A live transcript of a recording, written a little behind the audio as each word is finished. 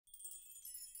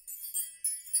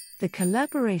The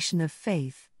Collaboration of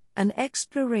Faith, an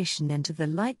exploration into the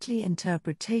likely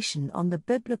interpretation on the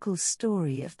biblical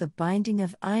story of the binding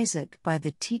of Isaac by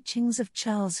the teachings of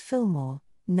Charles Filmore,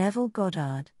 Neville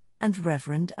Goddard, and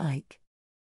Reverend Ike.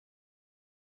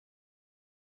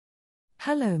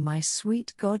 Hello my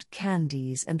sweet God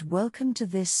Candies, and welcome to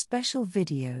this special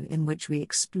video in which we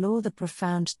explore the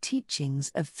profound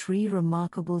teachings of three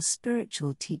remarkable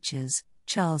spiritual teachers,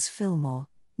 Charles Filmore,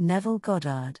 Neville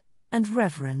Goddard, and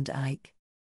Reverend Ike.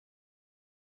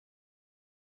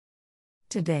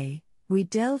 Today, we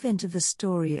delve into the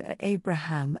story of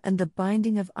Abraham and the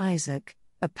binding of Isaac,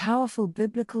 a powerful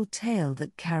biblical tale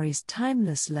that carries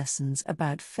timeless lessons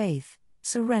about faith,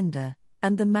 surrender,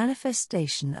 and the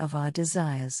manifestation of our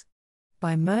desires.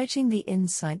 By merging the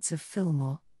insights of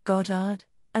Filmore, Goddard,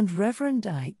 and Reverend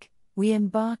Ike, we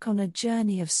embark on a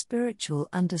journey of spiritual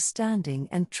understanding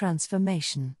and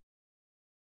transformation.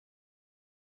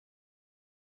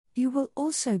 You will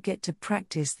also get to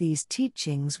practice these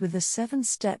teachings with a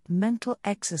 7-step mental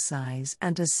exercise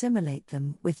and assimilate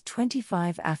them with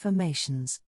 25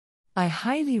 affirmations. I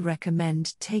highly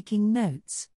recommend taking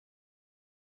notes.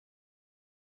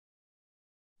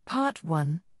 Part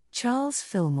 1: Charles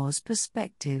Filmore's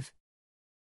Perspective.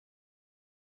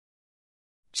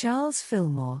 Charles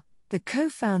Filmore, the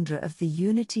co-founder of the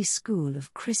Unity School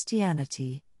of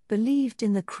Christianity, believed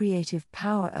in the creative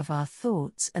power of our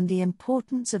thoughts and the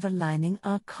importance of aligning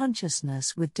our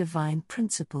consciousness with divine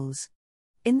principles.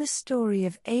 In the story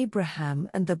of Abraham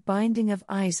and the binding of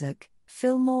Isaac,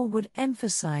 Filmore would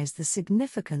emphasize the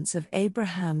significance of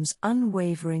Abraham's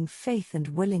unwavering faith and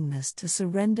willingness to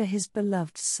surrender his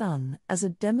beloved son as a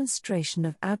demonstration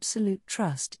of absolute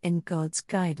trust in God's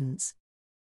guidance.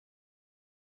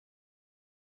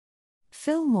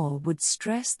 Filmore would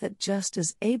stress that just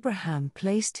as Abraham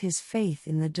placed his faith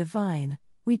in the divine,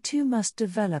 we too must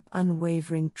develop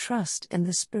unwavering trust in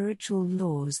the spiritual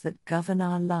laws that govern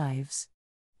our lives.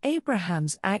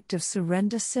 Abraham's act of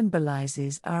surrender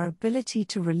symbolizes our ability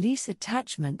to release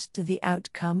attachment to the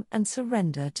outcome and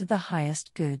surrender to the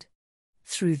highest good.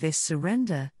 Through this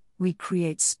surrender, we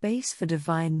create space for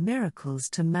divine miracles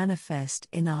to manifest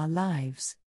in our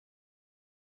lives.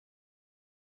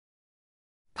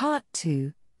 Part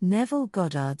 2: Neville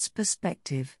Goddard's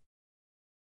Perspective.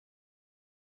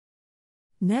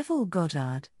 Neville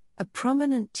Goddard, a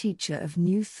prominent teacher of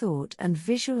New Thought and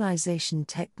visualization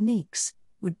techniques,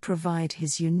 would provide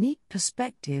his unique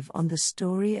perspective on the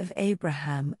story of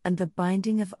Abraham and the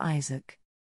binding of Isaac.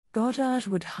 Goddard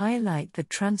would highlight the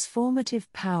transformative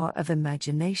power of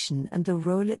imagination and the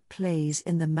role it plays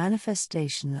in the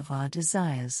manifestation of our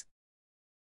desires.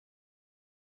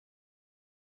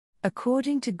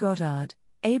 According to Goddard,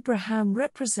 Abraham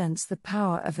represents the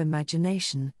power of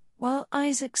imagination, while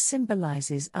Isaac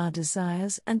symbolizes our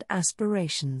desires and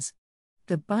aspirations.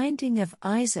 The binding of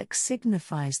Isaac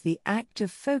signifies the act of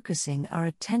focusing our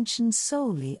attention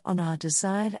solely on our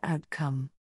desired outcome.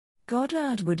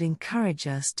 Goddard would encourage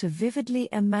us to vividly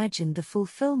imagine the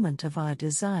fulfillment of our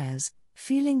desires,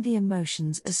 feeling the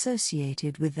emotions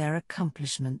associated with their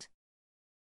accomplishment.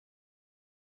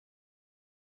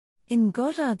 In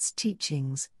Goddard's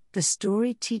teachings, the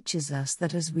story teaches us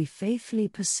that as we faithfully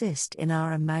persist in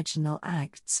our imaginal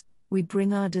acts, we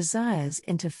bring our desires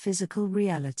into physical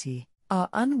reality. Our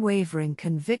unwavering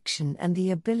conviction and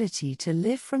the ability to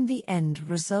live from the end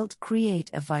result create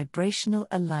a vibrational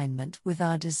alignment with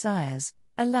our desires,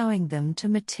 allowing them to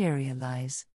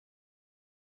materialize.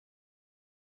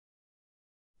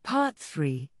 Part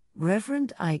 3: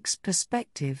 Reverend Ike's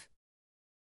Perspective.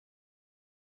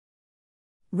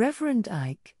 Reverend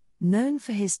Ike, known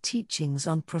for his teachings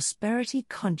on prosperity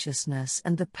consciousness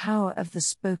and the power of the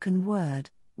spoken word,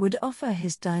 would offer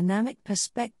his dynamic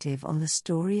perspective on the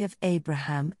story of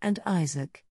Abraham and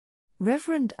Isaac.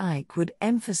 Reverend Ike would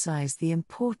emphasize the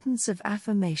importance of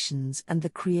affirmations and the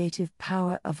creative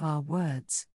power of our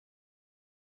words.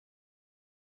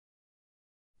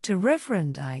 To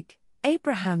Reverend Ike,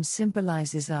 Abraham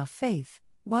symbolizes our faith,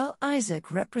 while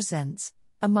Isaac represents,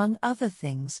 among other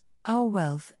things, our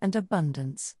wealth and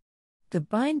abundance. The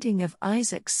binding of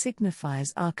Isaac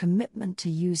signifies our commitment to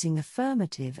using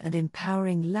affirmative and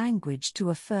empowering language to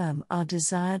affirm our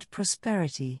desired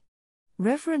prosperity.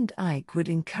 Reverend Ike would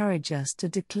encourage us to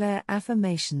declare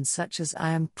affirmations such as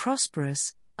 "I am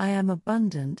prosperous, I am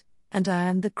abundant, and I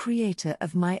am the creator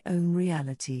of my own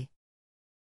reality."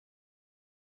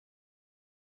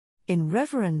 In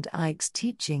Reverend Ike's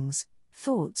teachings,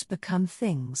 thoughts become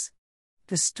things.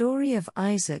 The story of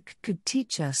Isaac could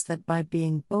teach us that by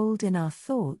being bold in our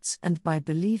thoughts and by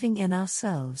believing in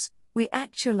ourselves, we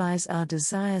actualize our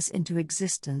desires into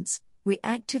existence, We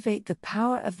activate the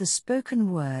power of the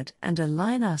spoken word and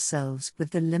align ourselves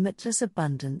with the limitless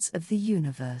abundance of the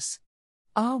universe.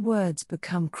 Our words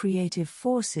become creative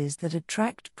forces that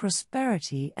attract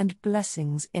prosperity and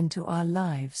blessings into our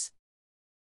lives.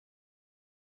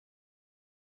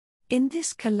 In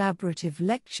this collaborative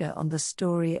lecture on the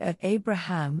story of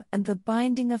Abraham and the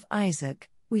binding of Isaac,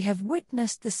 we have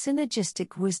witnessed the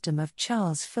synergistic wisdom of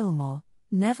Charles Filmore,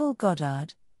 Neville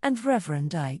Goddard, and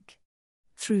Reverend Ike.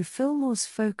 Through Filmore's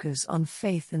focus on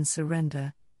faith and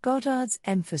surrender, Goddard's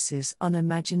emphasis on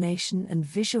imagination and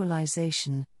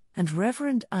visualization, and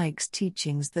Reverend Ike's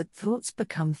teachings that thoughts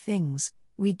become things,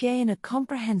 we gain a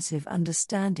comprehensive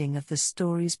understanding of the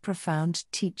story's profound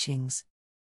teachings.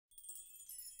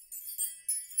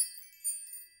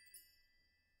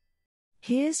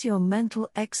 Here's your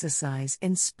mental exercise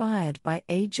inspired by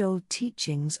age-old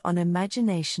teachings on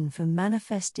imagination for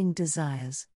manifesting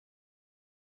desires.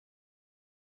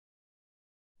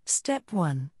 Step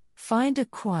 1. Find a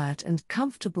quiet and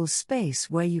comfortable space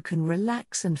where you can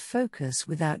relax and focus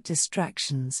without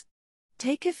distractions.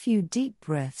 Take a few deep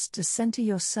breaths to center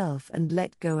yourself and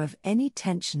let go of any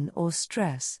tension or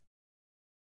stress.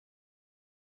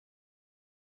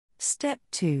 Step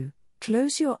 2.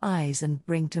 Close your eyes and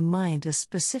bring to mind a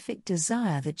specific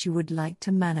desire that you would like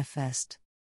to manifest.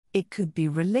 It could be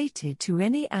related to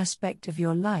any aspect of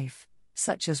your life,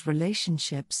 such as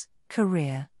relationships,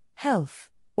 career, health,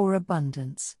 or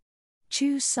abundance.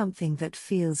 Choose something that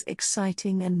feels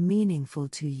exciting and meaningful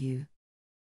to you.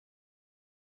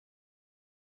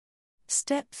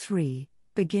 Step 3.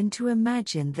 Begin to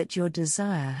imagine that your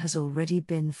desire has already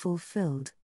been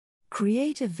fulfilled.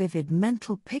 Create a vivid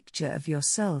mental picture of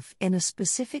yourself in a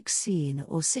specific scene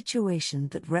or situation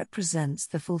that represents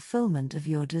the fulfillment of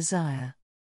your desire.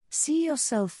 See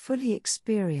yourself fully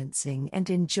experiencing and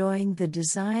enjoying the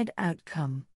desired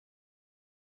outcome.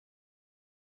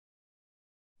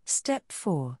 Step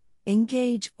 4.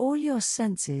 Engage all your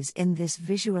senses in this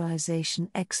visualization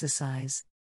exercise.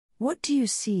 What do you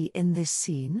see in this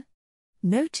scene?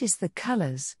 Notice the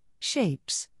colors,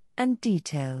 shapes, and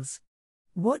details.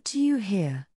 What do you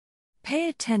hear? Pay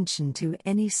attention to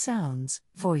any sounds,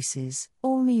 voices,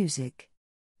 or music.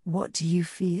 What do you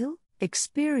feel?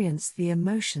 Experience the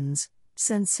emotions,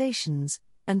 sensations,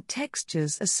 and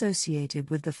textures associated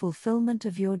with the fulfillment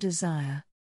of your desire.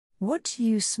 What do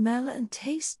you smell and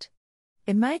taste?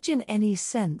 Imagine any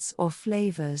scents or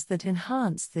flavors that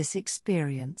enhance this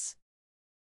experience.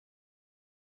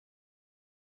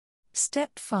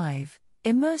 Step 5.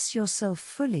 Immerse yourself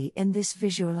fully in this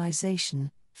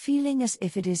visualization, feeling as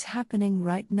if it is happening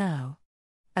right now.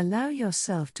 Allow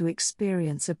yourself to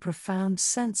experience a profound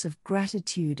sense of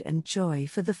gratitude and joy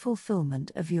for the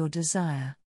fulfillment of your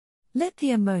desire. Let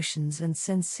the emotions and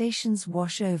sensations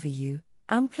wash over you,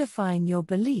 amplifying your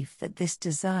belief that this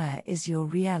desire is your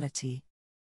reality.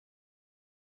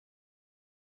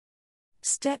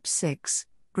 Step 6.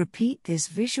 Repeat this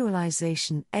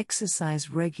visualization exercise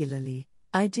regularly,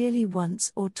 ideally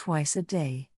once or twice a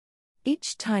day.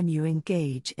 Each time you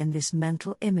engage in this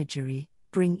mental imagery,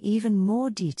 bring even more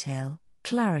detail,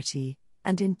 clarity,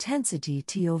 and intensity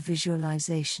to your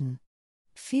visualization.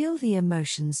 Feel the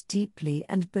emotions deeply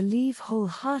and believe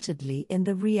wholeheartedly in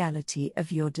the reality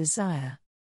of your desire.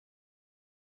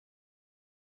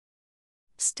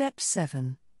 Step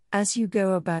 7. As you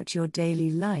go about your daily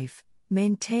life,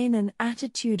 maintain an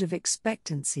attitude of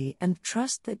expectancy and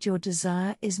trust that your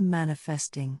desire is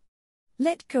manifesting.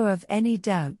 Let go of any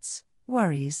doubts,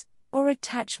 worries, or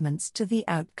attachments to the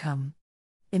outcome.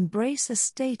 Embrace a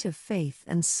state of faith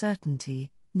and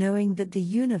certainty, knowing that the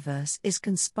universe is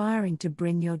conspiring to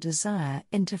bring your desire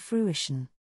into fruition.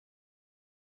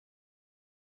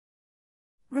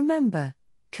 Remember,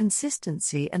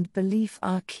 consistency and belief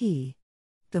are key.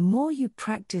 The more you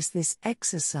practice this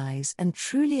exercise and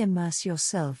truly immerse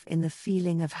yourself in the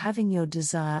feeling of having your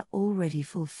desire already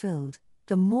fulfilled,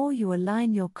 the more you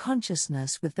align your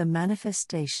consciousness with the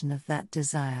manifestation of that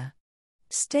desire.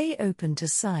 Stay open to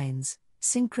signs,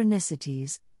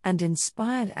 synchronicities, and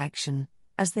inspired action,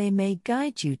 as they may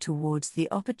guide you towards the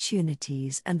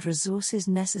opportunities and resources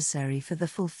necessary for the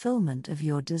fulfillment of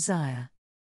your desire.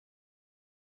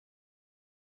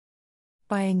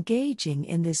 By engaging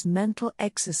in this mental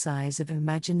exercise of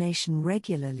imagination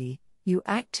regularly, you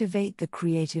activate the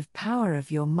creative power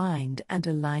of your mind and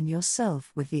align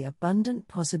yourself with the abundant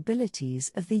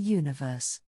possibilities of the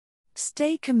universe.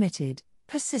 Stay committed,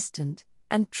 persistent,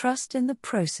 and trust in the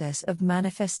process of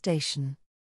manifestation.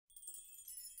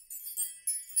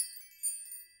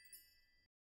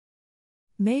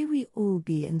 May we all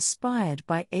be inspired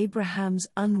by Abraham's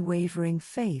unwavering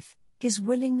faith, his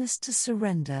willingness to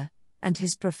surrender, and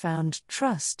his profound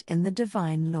trust in the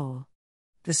divine law.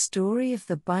 The story of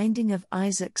the binding of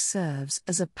Isaac serves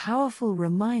as a powerful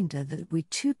reminder that we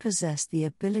too possess the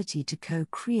ability to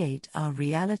co-create our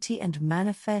reality and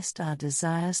manifest our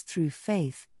desires through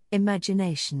faith,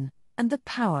 imagination, and the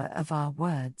power of our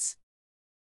words.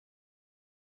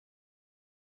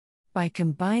 By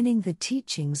combining the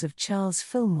teachings of Charles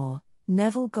Filmore,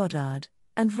 Neville Goddard,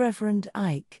 and Reverend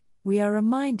Ike, we are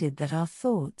reminded that our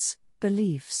thoughts,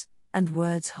 beliefs, and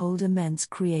words hold immense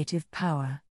creative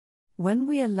power. When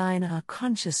we align our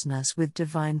consciousness with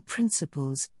divine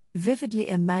principles, vividly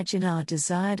imagine our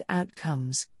desired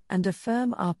outcomes, and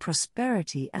affirm our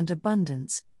prosperity and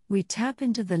abundance, we tap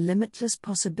into the limitless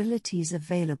possibilities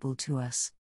available to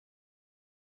us.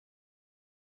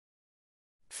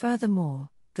 Furthermore,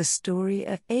 the story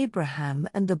of Abraham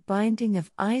and the binding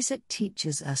of Isaac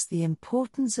teaches us the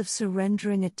importance of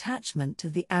surrendering attachment to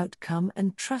the outcome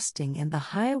and trusting in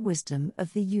the higher wisdom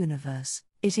of the universe.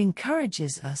 It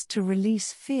encourages us to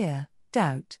release fear,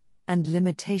 doubt, and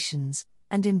limitations,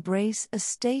 and embrace a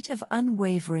state of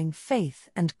unwavering faith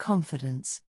and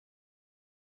confidence.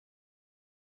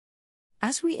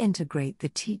 As we integrate the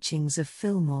teachings of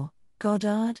Filmore,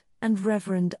 Goddard, and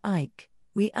Reverend Ike,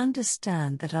 we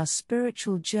understand that our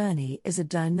spiritual journey is a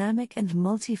dynamic and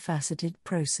multifaceted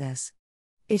process.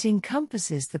 It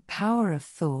encompasses the power of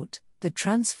thought, the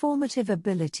transformative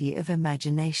ability of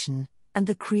imagination, and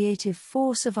the creative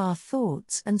force of our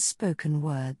thoughts and spoken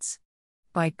words.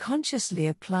 By consciously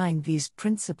applying these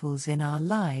principles in our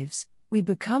lives, we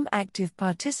become active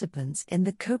participants in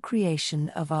the co-creation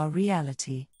of our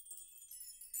reality.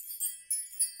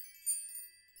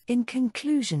 In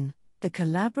conclusion, the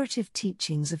collaborative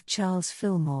teachings of Charles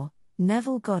Filmore,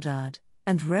 Neville Goddard,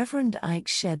 and Reverend Ike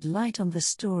shed light on the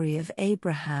story of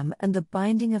Abraham and the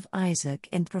binding of Isaac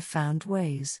in profound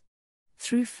ways.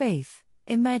 Through faith,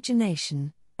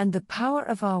 imagination, and the power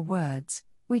of our words,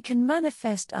 we can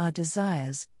manifest our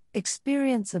desires,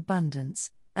 experience abundance,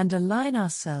 and align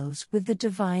ourselves with the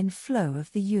divine flow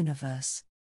of the universe.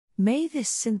 May this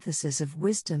synthesis of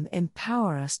wisdom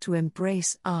empower us to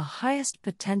embrace our highest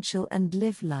potential and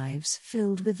live lives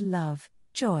filled with love,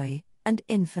 joy, and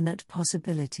infinite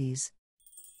possibilities.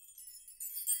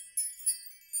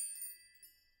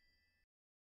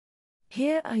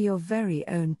 Here are your very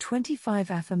own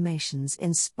 25 affirmations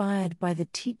inspired by the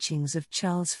teachings of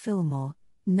Charles Filmore,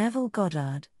 Neville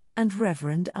Goddard, and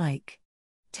Reverend Ike.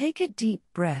 Take a deep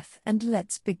breath and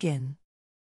let's begin.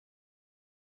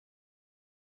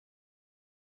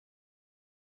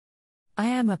 I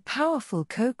am a powerful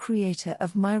co-creator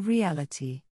of my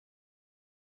reality.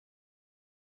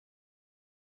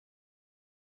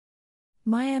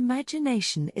 My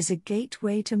imagination is a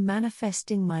gateway to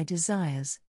manifesting my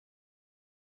desires.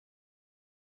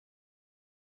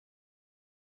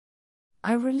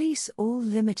 I release all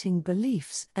limiting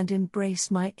beliefs and embrace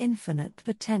my infinite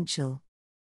potential.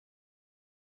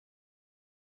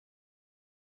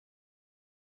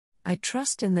 I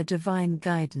trust in the divine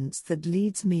guidance that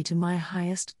leads me to my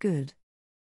highest good.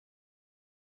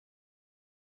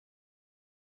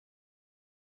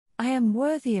 I am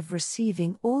worthy of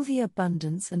receiving all the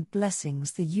abundance and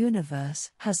blessings the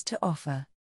universe has to offer.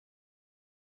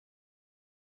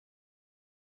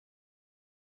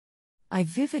 I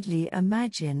vividly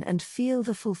imagine and feel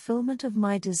the fulfillment of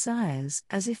my desires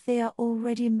as if they are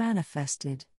already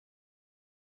manifested.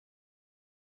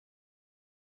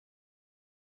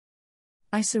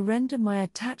 I surrender my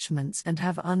attachments and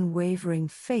have unwavering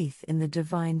faith in the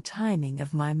divine timing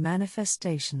of my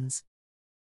manifestations.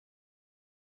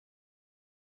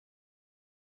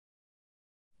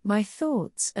 My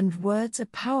thoughts and words are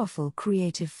powerful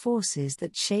creative forces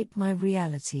that shape my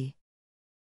reality.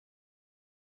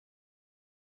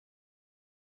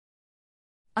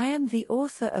 I am the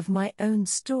author of my own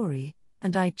story,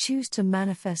 and I choose to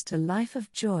manifest a life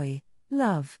of joy,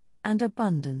 love, and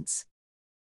abundance.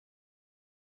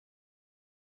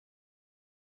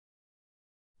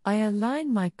 I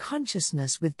align my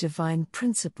consciousness with divine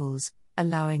principles,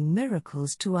 allowing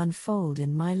miracles to unfold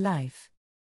in my life.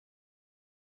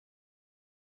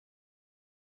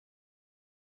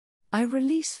 I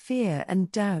release fear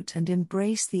and doubt and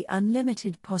embrace the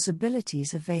unlimited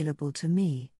possibilities available to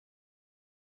me.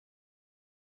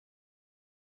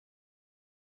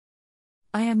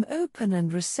 I am open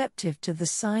and receptive to the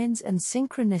signs and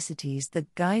synchronicities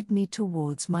that guide me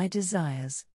towards my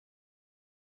desires.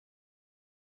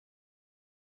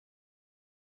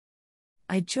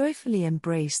 I joyfully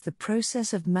embrace the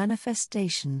process of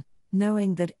manifestation,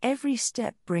 knowing that every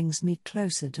step brings me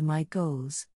closer to my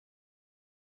goals.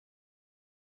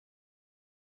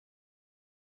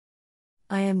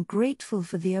 I am grateful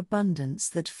for the abundance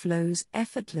that flows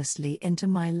effortlessly into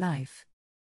my life.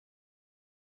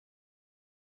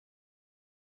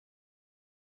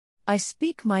 I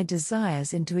speak my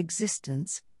desires into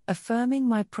existence, affirming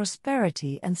my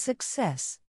prosperity and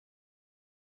success.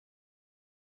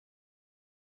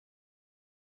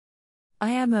 I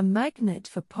am a magnet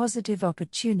for positive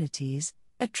opportunities,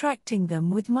 attracting them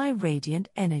with my radiant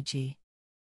energy.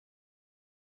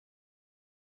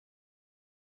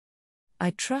 I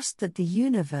trust that the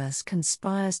universe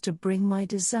conspires to bring my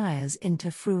desires into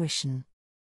fruition.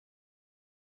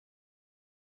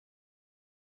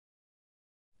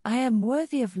 I am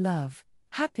worthy of love,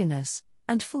 happiness,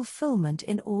 and fulfillment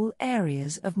in all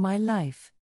areas of my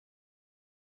life.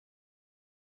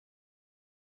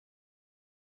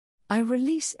 I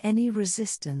release any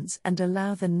resistance and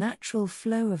allow the natural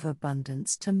flow of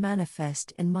abundance to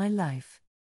manifest in my life.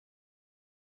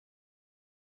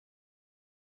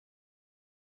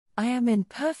 I am in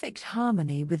perfect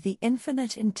harmony with the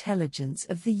infinite intelligence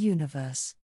of the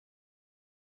universe.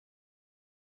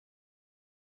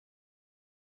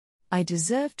 I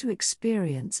deserve to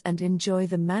experience and enjoy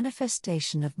the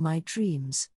manifestation of my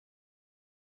dreams.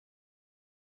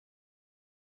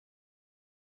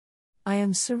 I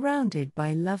am surrounded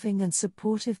by loving and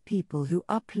supportive people who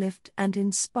uplift and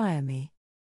inspire me.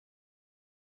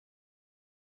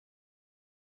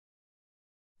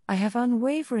 I have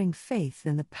unwavering faith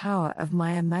in the power of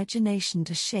my imagination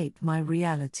to shape my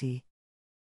reality.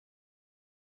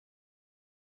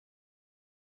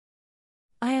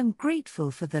 I am grateful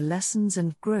for the lessons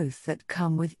and growth that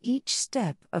come with each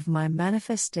step of my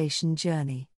manifestation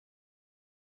journey.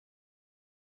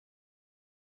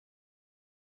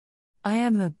 I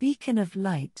am a beacon of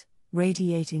light,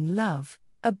 radiating love,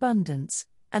 abundance,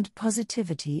 and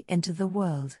positivity into the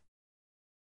world.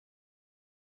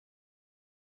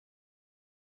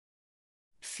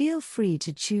 Feel free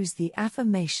to choose the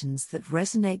affirmations that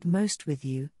resonate most with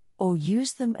you, or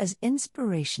use them as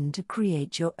inspiration to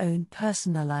create your own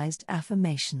personalized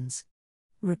affirmations.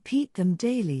 Repeat them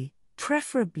daily,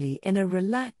 preferably in a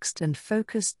relaxed and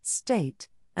focused state,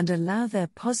 and allow their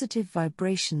positive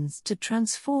vibrations to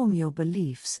transform your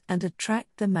beliefs and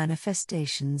attract the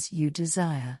manifestations you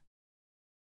desire.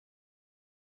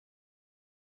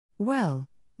 Well,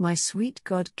 my sweet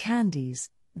God Candies,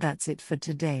 that's it for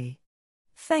today.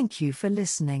 Thank you for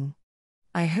listening.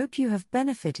 I hope you have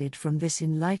benefited from this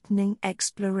enlightening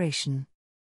exploration.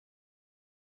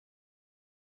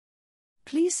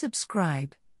 Please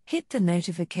subscribe, hit the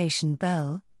notification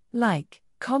bell, like,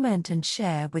 comment and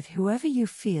share with whoever you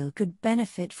feel could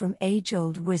benefit from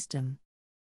age-old wisdom.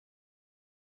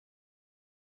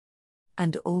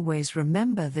 And always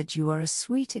remember that you are a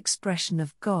sweet expression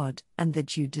of God and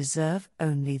that you deserve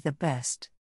only the best.